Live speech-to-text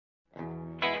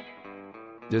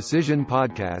Decision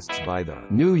podcasts by the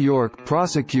New York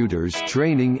Prosecutors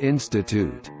Training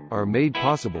Institute are made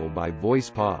possible by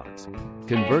VoicePods.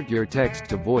 Convert your text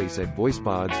to voice at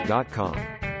voicepods.com.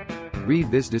 Read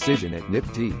this decision at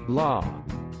NYPTI Law.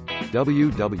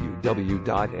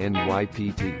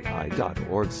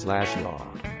 www.nypti.org/law.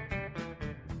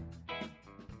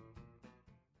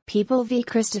 People v.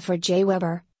 Christopher J.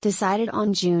 Weber, decided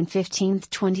on June 15,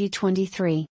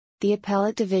 2023. The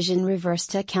Appellate Division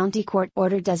reversed a county court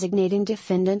order designating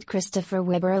defendant Christopher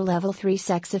Weber a Level 3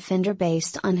 sex offender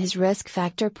based on his risk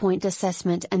factor point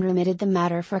assessment and remitted the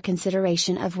matter for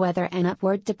consideration of whether an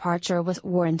upward departure was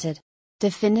warranted.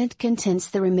 Defendant contends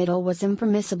the remittal was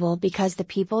impermissible because the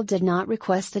people did not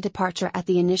request a departure at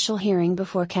the initial hearing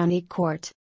before county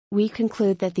court. We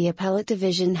conclude that the Appellate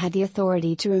Division had the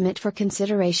authority to remit for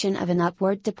consideration of an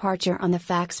upward departure on the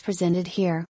facts presented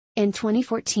here. In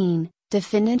 2014,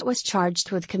 defendant was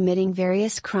charged with committing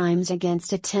various crimes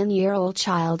against a 10-year-old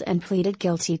child and pleaded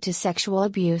guilty to sexual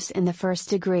abuse in the first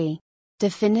degree.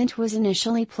 Defendant was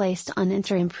initially placed on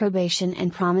interim probation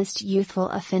and promised youthful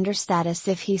offender status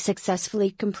if he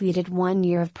successfully completed 1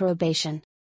 year of probation.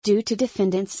 Due to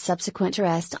defendant's subsequent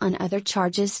arrest on other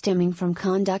charges stemming from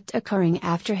conduct occurring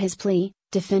after his plea,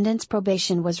 defendant's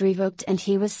probation was revoked and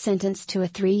he was sentenced to a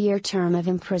 3-year term of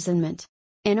imprisonment.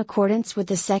 In accordance with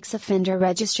the Sex Offender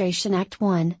Registration Act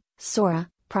 1, SORA,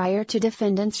 prior to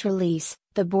defendant's release,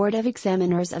 the Board of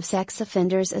Examiners of Sex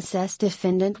Offenders assessed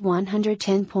defendant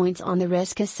 110 points on the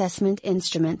Risk Assessment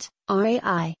Instrument,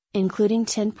 RAI, including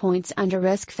 10 points under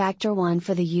Risk Factor 1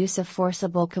 for the use of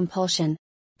forcible compulsion.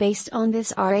 Based on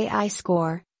this RAI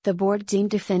score, the board deemed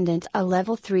defendant a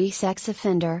Level 3 sex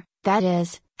offender, that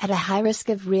is, at a high risk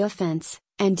of reoffense,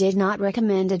 and did not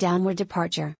recommend a downward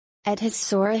departure. At his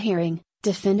SORA hearing,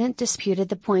 defendant disputed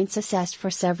the points assessed for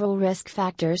several risk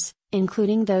factors,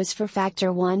 including those for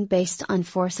Factor 1 based on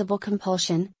forcible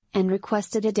compulsion, and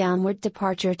requested a downward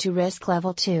departure to Risk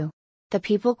Level 2. The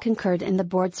people concurred in the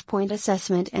board's point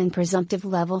assessment and presumptive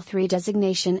Level 3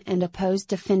 designation and opposed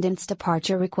defendant's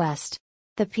departure request.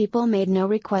 The people made no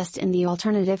request in the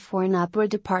alternative for an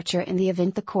upward departure in the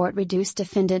event the court reduced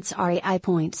defendant's RAI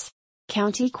points.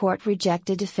 County court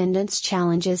rejected defendant's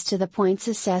challenges to the points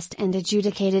assessed and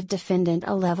adjudicated defendant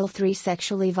a Level 3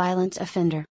 sexually violent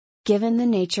offender. Given the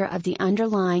nature of the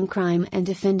underlying crime and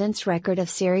defendant's record of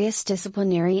serious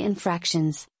disciplinary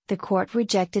infractions, the court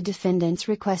rejected defendant's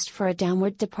request for a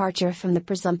downward departure from the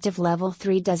presumptive Level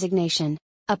 3 designation.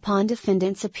 Upon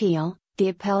defendant's appeal, the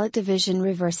Appellate Division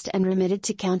reversed and remitted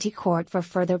to county court for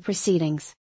further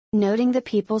proceedings. Noting the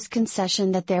people's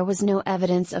concession that there was no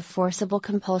evidence of forcible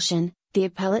compulsion, the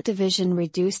Appellate Division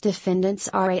reduced defendant's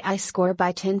RAI score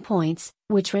by 10 points,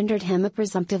 which rendered him a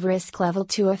presumptive Risk Level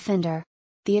 2 offender.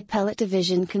 The Appellate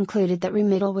Division concluded that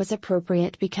remittal was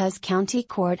appropriate because county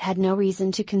court had no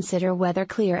reason to consider whether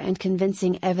clear and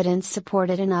convincing evidence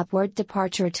supported an upward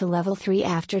departure to Level 3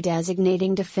 after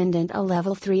designating defendant a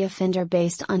Level 3 offender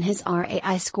based on his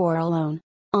RAI score alone.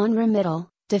 On remittal,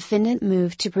 defendant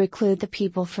moved to preclude the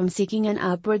people from seeking an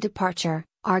upward departure,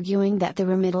 arguing that the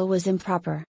remittal was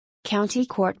improper. County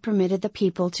court permitted the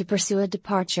people to pursue a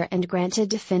departure and granted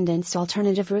defendant's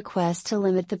alternative request to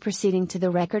limit the proceeding to the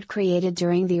record created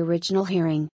during the original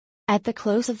hearing. At the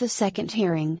close of the second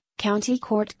hearing, county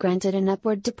court granted an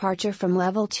upward departure from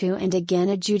Level 2 and again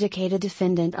adjudicated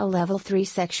defendant a Level 3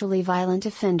 sexually violent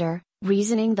offender,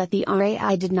 reasoning that the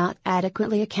RAI did not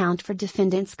adequately account for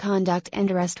defendant's conduct and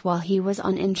arrest while he was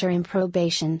on interim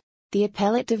probation. The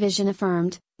Appellate Division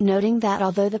affirmed, noting that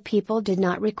although the people did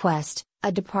not request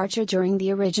a departure during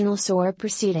the original SORA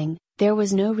proceeding, there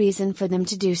was no reason for them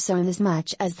to do so inasmuch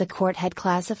as the court had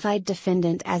classified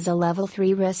defendant as a Level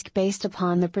 3 risk based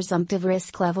upon the presumptive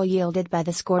risk level yielded by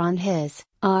the score on his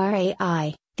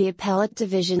RAI. The Appellate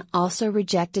Division also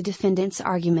rejected defendant's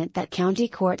argument that county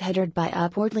court had erred by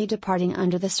upwardly departing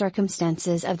under the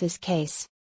circumstances of this case.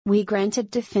 We granted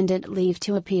defendant leave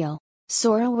to appeal.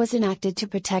 SORA was enacted to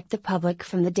protect the public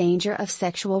from the danger of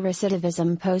sexual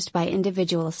recidivism posed by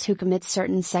individuals who commit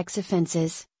certain sex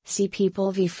offenses, see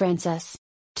People v. Francis.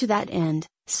 To that end,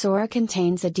 SORA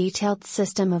contains a detailed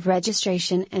system of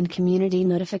registration and community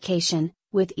notification,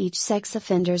 with each sex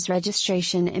offender's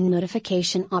registration and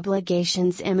notification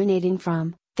obligations emanating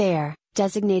from their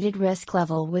designated risk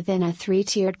level within a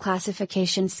 3-tiered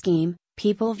classification scheme,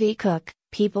 People v. Cook,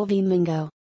 People v. Mingo.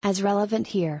 As relevant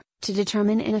here, to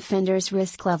determine an offender's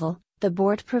risk level, the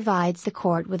board provides the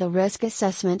court with a risk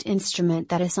assessment instrument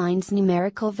that assigns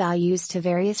numerical values to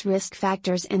various risk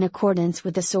factors in accordance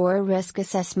with the SORA risk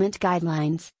assessment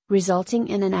guidelines, resulting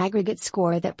in an aggregate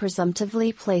score that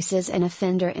presumptively places an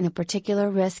offender in a particular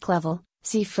risk level,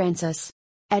 see Francis.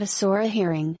 At a SORA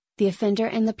hearing, the offender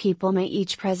and the people may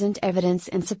each present evidence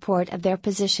in support of their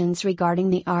positions regarding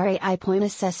the RAI point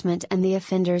assessment and the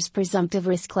offender's presumptive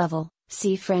risk level.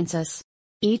 See Francis.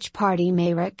 Each party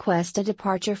may request a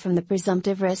departure from the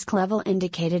presumptive risk level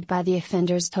indicated by the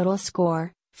offender's total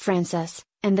score, Francis,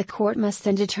 and the court must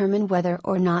then determine whether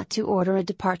or not to order a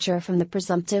departure from the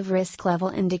presumptive risk level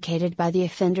indicated by the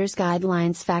offender's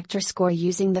guidelines factor score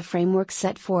using the framework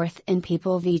set forth in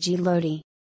People v. G. Lodi.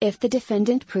 If the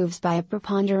defendant proves by a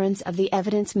preponderance of the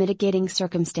evidence mitigating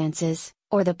circumstances,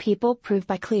 or the people prove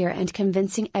by clear and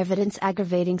convincing evidence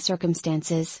aggravating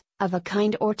circumstances, of a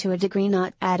kind or to a degree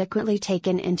not adequately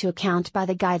taken into account by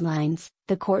the guidelines,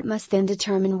 the court must then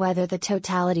determine whether the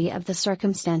totality of the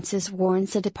circumstances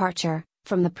warrants a departure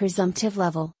from the presumptive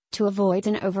level, to avoid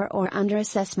an over or under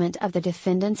assessment of the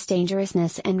defendant's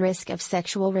dangerousness and risk of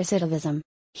sexual recidivism.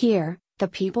 Here, the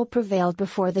people prevailed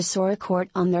before the SORA court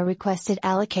on their requested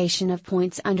allocation of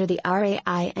points under the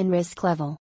RAI and risk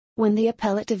level. When the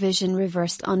appellate division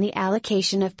reversed on the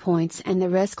allocation of points and the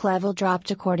risk level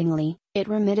dropped accordingly, it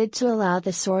remitted to allow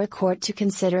the SORA court to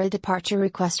consider a departure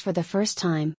request for the first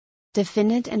time.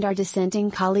 Defendant and our dissenting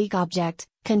colleague object,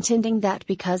 contending that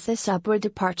because this upward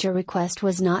departure request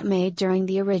was not made during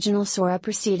the original SORA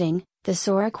proceeding, the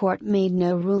SORA court made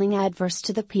no ruling adverse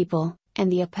to the people,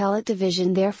 and the appellate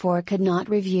division therefore could not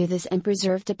review this and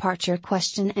preserve departure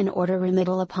question and order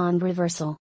remittal upon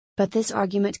reversal. But this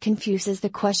argument confuses the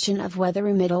question of whether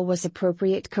remittal was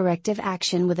appropriate corrective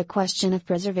action with a question of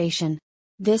preservation.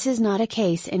 This is not a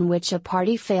case in which a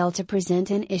party failed to present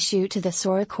an issue to the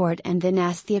SORA court and then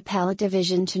asked the appellate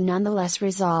division to nonetheless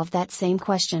resolve that same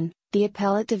question. The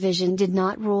appellate division did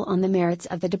not rule on the merits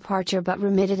of the departure but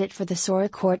remitted it for the SORA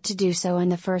court to do so in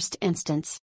the first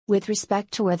instance. With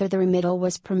respect to whether the remittal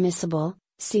was permissible,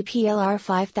 CPLR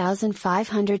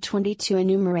 5522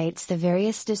 enumerates the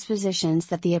various dispositions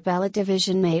that the appellate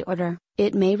division may order.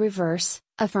 It may reverse,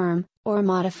 affirm, or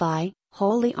modify,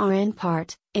 wholly or in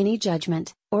part, any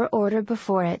judgment, or order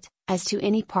before it, as to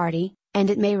any party, and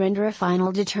it may render a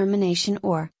final determination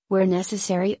or, where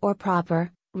necessary or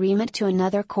proper, remit to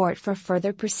another court for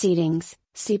further proceedings.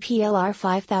 CPLR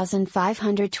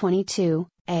 5522,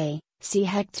 A. See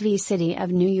Hecht v. City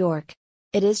of New York.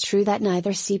 It is true that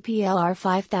neither CPLR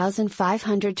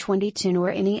 5522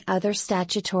 nor any other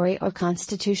statutory or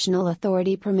constitutional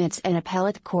authority permits an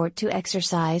appellate court to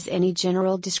exercise any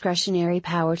general discretionary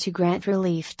power to grant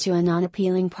relief to a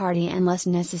non-appealing party unless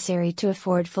necessary to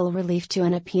afford full relief to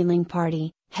an appealing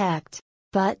party, Hecht.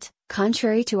 But,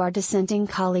 contrary to our dissenting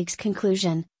colleague's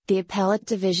conclusion, the appellate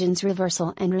division's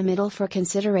reversal and remittal for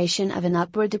consideration of an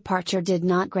upward departure did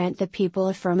not grant the people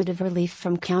affirmative relief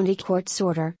from county court's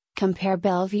order. Compare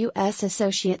Bellevue S.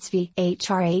 Associates v.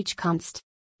 HRH Const.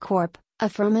 Corp.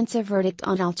 Affirmance of verdict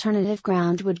on alternative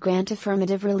ground would grant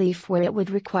affirmative relief where it would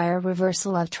require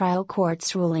reversal of trial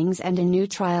court's rulings and a new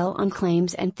trial on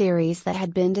claims and theories that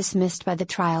had been dismissed by the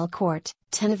trial court,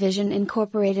 Tenavision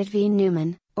Incorporated v.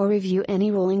 Newman, or review any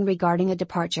ruling regarding a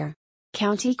departure.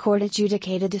 County court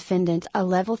adjudicated defendant a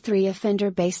Level 3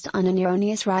 offender based on an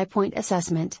erroneous RAI point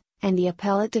assessment, and the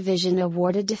appellate division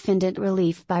awarded defendant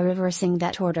relief by reversing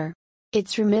that order.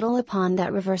 Its remittal upon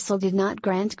that reversal did not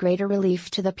grant greater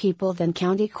relief to the people than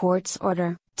county court's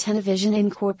order, Tenavision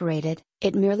Incorporated.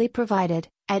 It merely provided,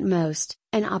 at most,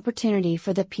 an opportunity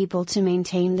for the people to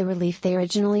maintain the relief they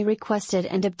originally requested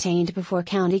and obtained before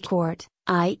county court,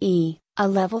 i.e., a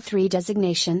Level 3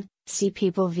 designation. See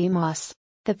People v. Moss.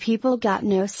 The people got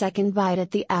no second bite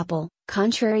at the apple,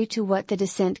 contrary to what the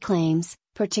dissent claims,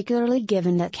 particularly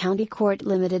given that county court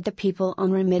limited the people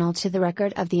on remittal to the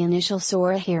record of the initial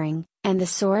SORA hearing, and the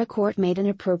SORA court made an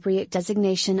appropriate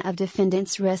designation of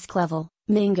defendant's risk level,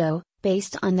 Mingo,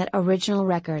 based on that original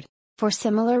record. For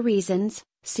similar reasons,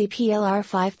 CPLR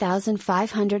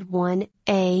 5501,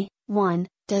 A1,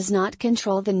 does not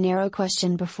control the narrow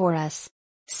question before us.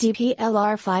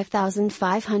 CPLR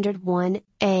 5501,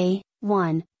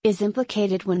 A1, is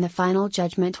implicated when the final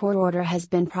judgment or order has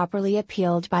been properly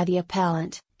appealed by the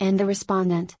appellant, and the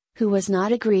respondent, who was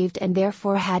not aggrieved and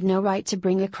therefore had no right to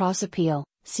bring a cross appeal,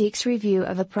 seeks review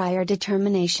of a prior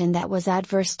determination that was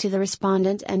adverse to the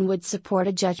respondent and would support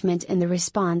a judgment in the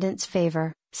respondent's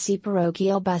favor. See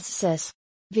Parochial Buses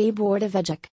v. Board of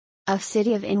Educ. of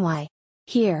City of NY.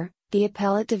 Here, the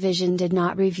appellate division did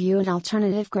not review an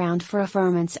alternative ground for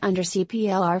affirmance under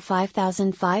CPLR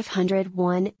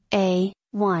 5501,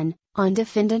 A1, on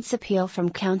defendant's appeal from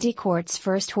county court's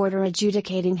first order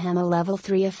adjudicating him a Level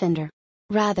 3 offender.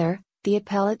 Rather, the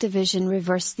appellate division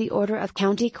reversed the order of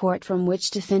county court from which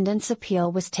defendant's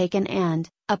appeal was taken and,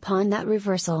 upon that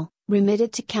reversal,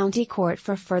 remitted to county court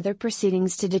for further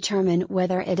proceedings to determine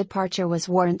whether a departure was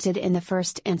warranted in the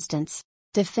first instance.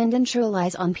 Defendant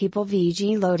relies on People v.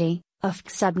 G. Lodi, of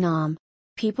sub nom.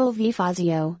 People v.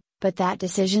 Fazio, but that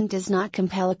decision does not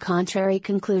compel a contrary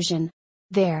conclusion.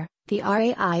 There, the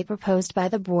RAI proposed by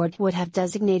the board would have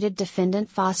designated defendant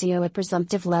Fazio a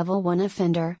presumptive level 1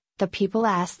 offender. The people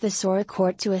asked the SORA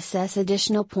court to assess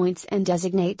additional points and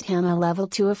designate him a level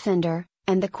 2 offender,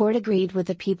 and the court agreed with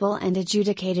the people and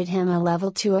adjudicated him a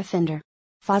level 2 offender.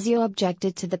 Fazio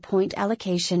objected to the point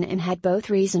allocation and had both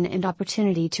reason and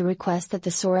opportunity to request that the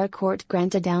SORA court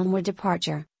grant a downward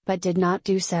departure, but did not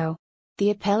do so.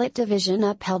 The appellate division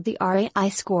upheld the RAI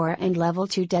score and level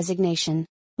 2 designation.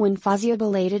 When Fazio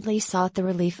belatedly sought the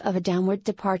relief of a downward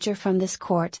departure from this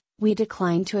court, we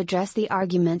declined to address the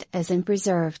argument as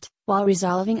unpreserved, while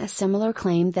resolving a similar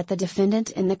claim that the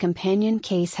defendant in the companion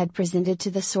case had presented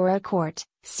to the SORA court,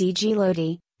 C.G.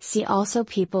 Lodi, see also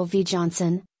People v.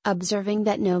 Johnson, observing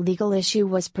that no legal issue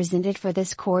was presented for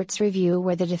this court's review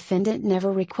where the defendant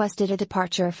never requested a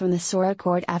departure from the SORA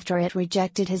court after it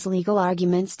rejected his legal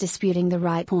arguments disputing the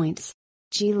right points.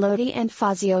 G. Lodi and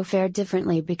Fazio fared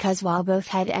differently because while both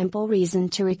had ample reason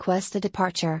to request a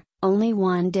departure, only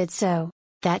one did so.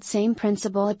 That same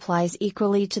principle applies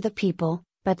equally to the people,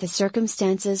 but the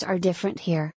circumstances are different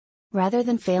here. Rather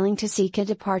than failing to seek a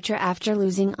departure after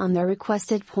losing on their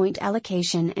requested point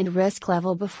allocation and risk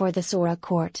level before the SORA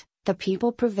court, the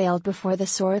people prevailed before the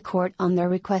SORA court on their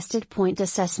requested point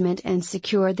assessment and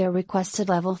secured their requested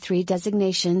level 3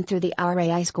 designation through the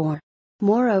RAI score.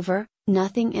 Moreover,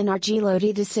 nothing in our G.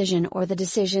 Lodi decision or the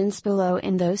decisions below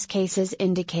in those cases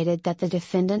indicated that the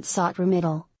defendant sought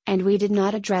remittal, and we did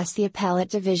not address the appellate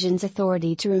division's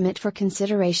authority to remit for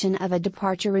consideration of a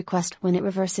departure request when it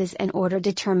reverses an order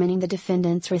determining the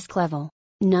defendant's risk level.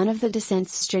 None of the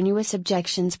dissent's strenuous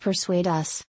objections persuade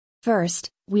us. First,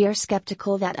 we are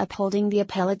skeptical that upholding the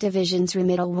appellate division's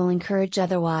remittal will encourage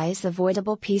otherwise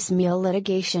avoidable piecemeal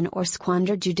litigation or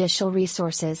squander judicial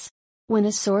resources. When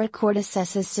a SORA court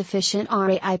assesses sufficient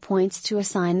RAI points to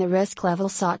assign the risk level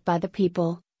sought by the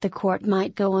people, the court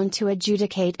might go on to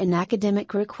adjudicate an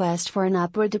academic request for an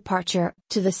upward departure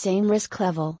to the same risk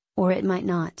level, or it might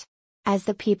not. As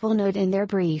the people note in their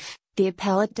brief, the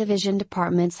appellate division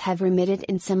departments have remitted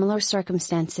in similar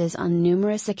circumstances on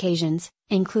numerous occasions,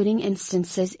 including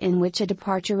instances in which a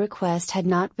departure request had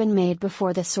not been made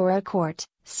before the SORA court.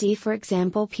 See for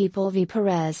example People v.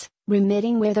 Perez,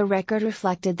 remitting where the record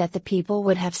reflected that the people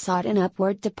would have sought an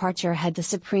upward departure had the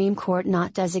Supreme Court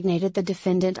not designated the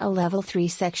defendant a level 3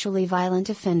 sexually violent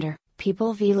offender.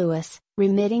 People v. Lewis,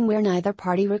 remitting where neither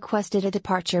party requested a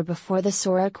departure before the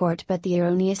SORA court but the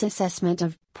erroneous assessment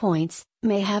of points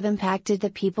may have impacted the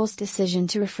people's decision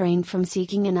to refrain from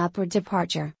seeking an upward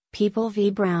departure. People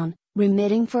v. Brown,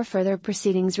 remitting for further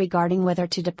proceedings regarding whether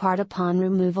to depart upon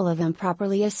removal of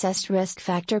improperly assessed risk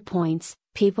factor points.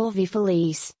 People v.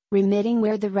 Felice, remitting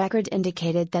where the record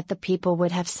indicated that the people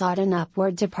would have sought an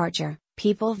upward departure.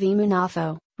 People v.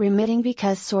 Munafo, remitting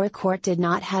because SORA court did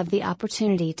not have the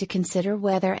opportunity to consider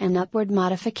whether an upward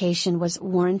modification was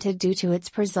warranted due to its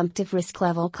presumptive risk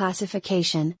level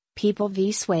classification. People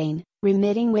v. Swain,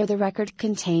 remitting where the record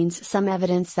contains some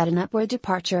evidence that an upward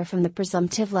departure from the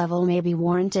presumptive level may be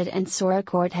warranted and SORA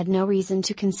court had no reason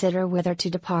to consider whether to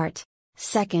depart.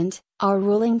 Second, our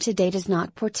ruling today does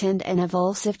not portend an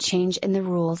evulsive change in the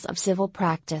rules of civil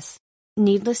practice.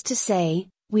 Needless to say,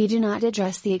 we do not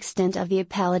address the extent of the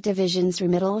appellate division's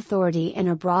remittal authority in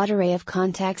a broad array of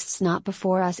contexts not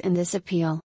before us in this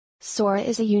appeal. SORA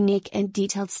is a unique and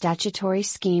detailed statutory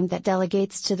scheme that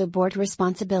delegates to the board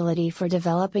responsibility for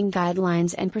developing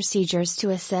guidelines and procedures to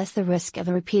assess the risk of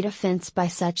a repeat offense by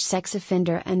such sex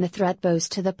offender and the threat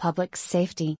posed to the public's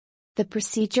safety. The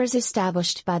procedures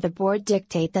established by the board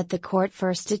dictate that the court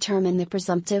first determine the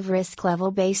presumptive risk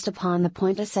level based upon the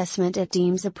point assessment it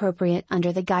deems appropriate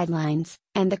under the guidelines,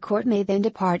 and the court may then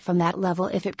depart from that level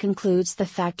if it concludes the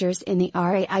factors in the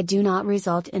RAI do not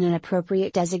result in an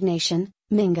appropriate designation.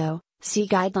 Mingo, see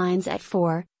guidelines at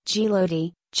 4, G.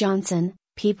 Lodi, Johnson,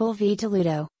 People v.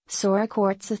 Toledo. SORA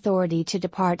court's authority to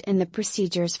depart and the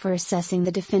procedures for assessing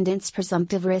the defendant's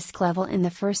presumptive risk level in the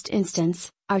first instance,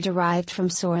 are derived from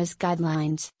SORA's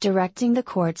guidelines directing the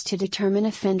courts to determine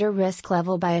offender risk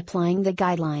level by applying the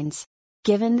guidelines.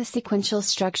 Given the sequential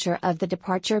structure of the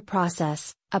departure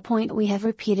process, a point we have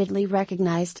repeatedly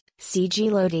recognized, C.G.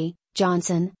 Lodi,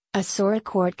 Johnson, a SORA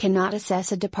court cannot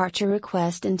assess a departure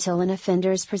request until an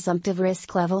offender's presumptive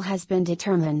risk level has been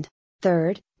determined.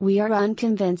 Third, we are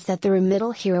unconvinced that the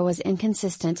remittal here was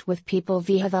inconsistent with People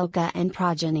v. Havelka and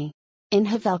progeny. In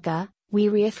Havelka, We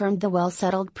reaffirmed the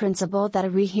well-settled principle that a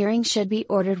rehearing should be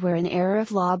ordered where an error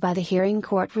of law by the hearing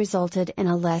court resulted in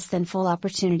a less than full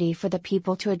opportunity for the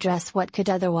people to address what could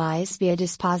otherwise be a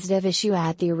dispositive issue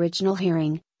at the original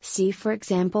hearing. See for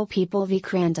example People v.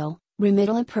 Crandall,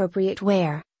 remittal appropriate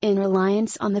where, in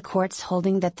reliance on the court's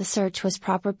holding that the search was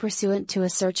proper pursuant to a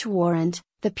search warrant,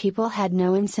 the people had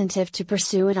no incentive to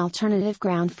pursue an alternative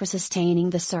ground for sustaining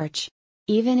the search.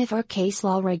 Even if our case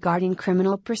law regarding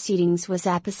criminal proceedings was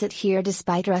apposite here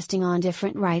despite resting on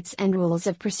different rights and rules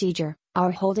of procedure,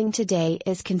 our holding today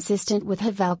is consistent with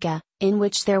Havelka, in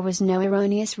which there was no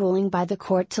erroneous ruling by the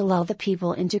court to lull the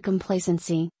people into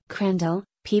complacency. Crandall,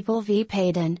 People v.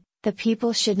 Payden, the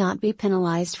people should not be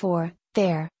penalized for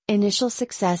their initial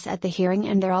success at the hearing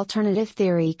and their alternative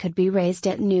theory could be raised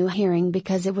at new hearing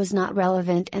because it was not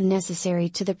relevant and necessary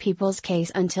to the people's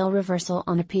case until reversal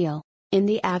on appeal. In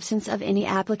the absence of any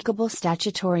applicable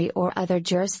statutory or other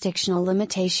jurisdictional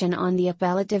limitation on the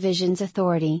appellate division's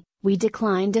authority, we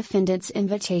decline defendants'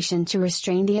 invitation to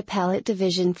restrain the appellate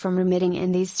division from remitting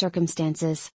in these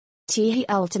circumstances. The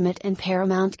ultimate and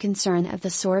paramount concern of the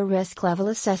SORA risk level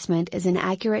assessment is an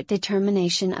accurate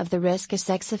determination of the risk a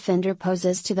sex offender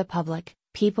poses to the public.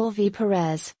 People v.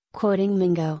 Perez, quoting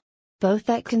Mingo. Both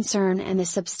that concern and the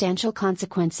substantial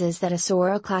consequences that a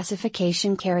SORA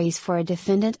classification carries for a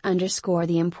defendant underscore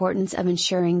the importance of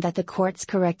ensuring that the courts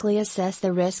correctly assess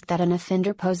the risk that an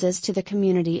offender poses to the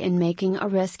community in making a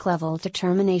risk level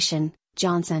determination.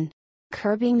 Johnson.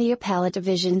 Curbing the appellate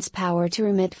division's power to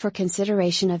remit for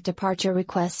consideration of departure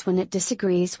requests when it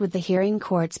disagrees with the hearing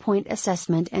court's point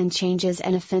assessment and changes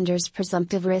an offender's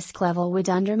presumptive risk level would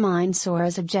undermine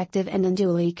SORA's objective and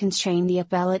unduly constrain the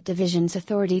appellate division's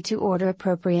authority to order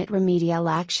appropriate remedial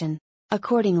action.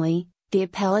 Accordingly, the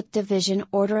appellate division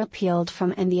order appealed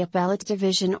from and the appellate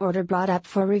division order brought up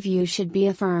for review should be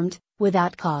affirmed,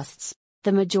 without costs.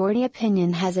 The majority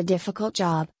opinion has a difficult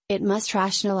job. It must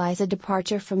rationalize a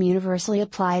departure from universally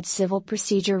applied civil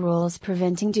procedure rules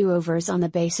preventing do-overs on the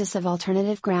basis of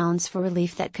alternative grounds for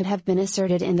relief that could have been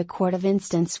asserted in the court of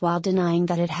instance while denying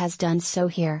that it has done so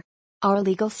here. Our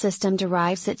legal system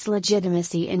derives its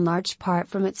legitimacy in large part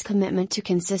from its commitment to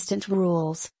consistent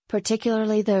rules,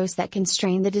 particularly those that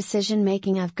constrain the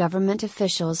decision-making of government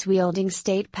officials wielding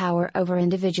state power over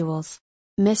individuals.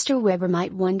 Mr. Weber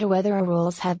might wonder whether our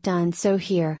rules have done so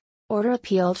here. Order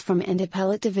appealed from and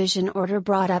appellate division order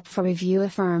brought up for review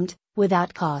affirmed,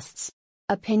 without costs.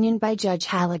 Opinion by Judge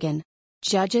Halligan.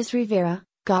 Judges Rivera,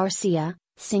 Garcia,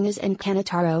 Singas and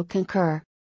Canataro concur.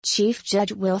 Chief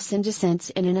Judge Wilson dissents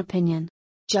in an opinion.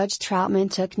 Judge Troutman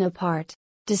took no part.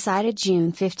 Decided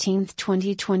June 15,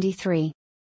 2023.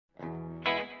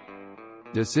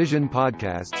 Decision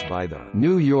podcasts by the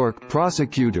New York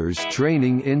Prosecutors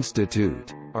Training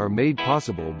Institute are made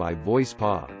possible by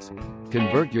VoicePods.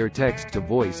 Convert your text to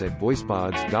voice at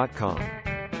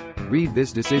voicepods.com. Read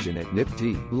this decision at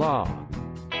NYPT Law.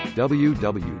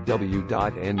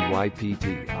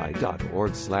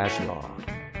 www.nypti.org/law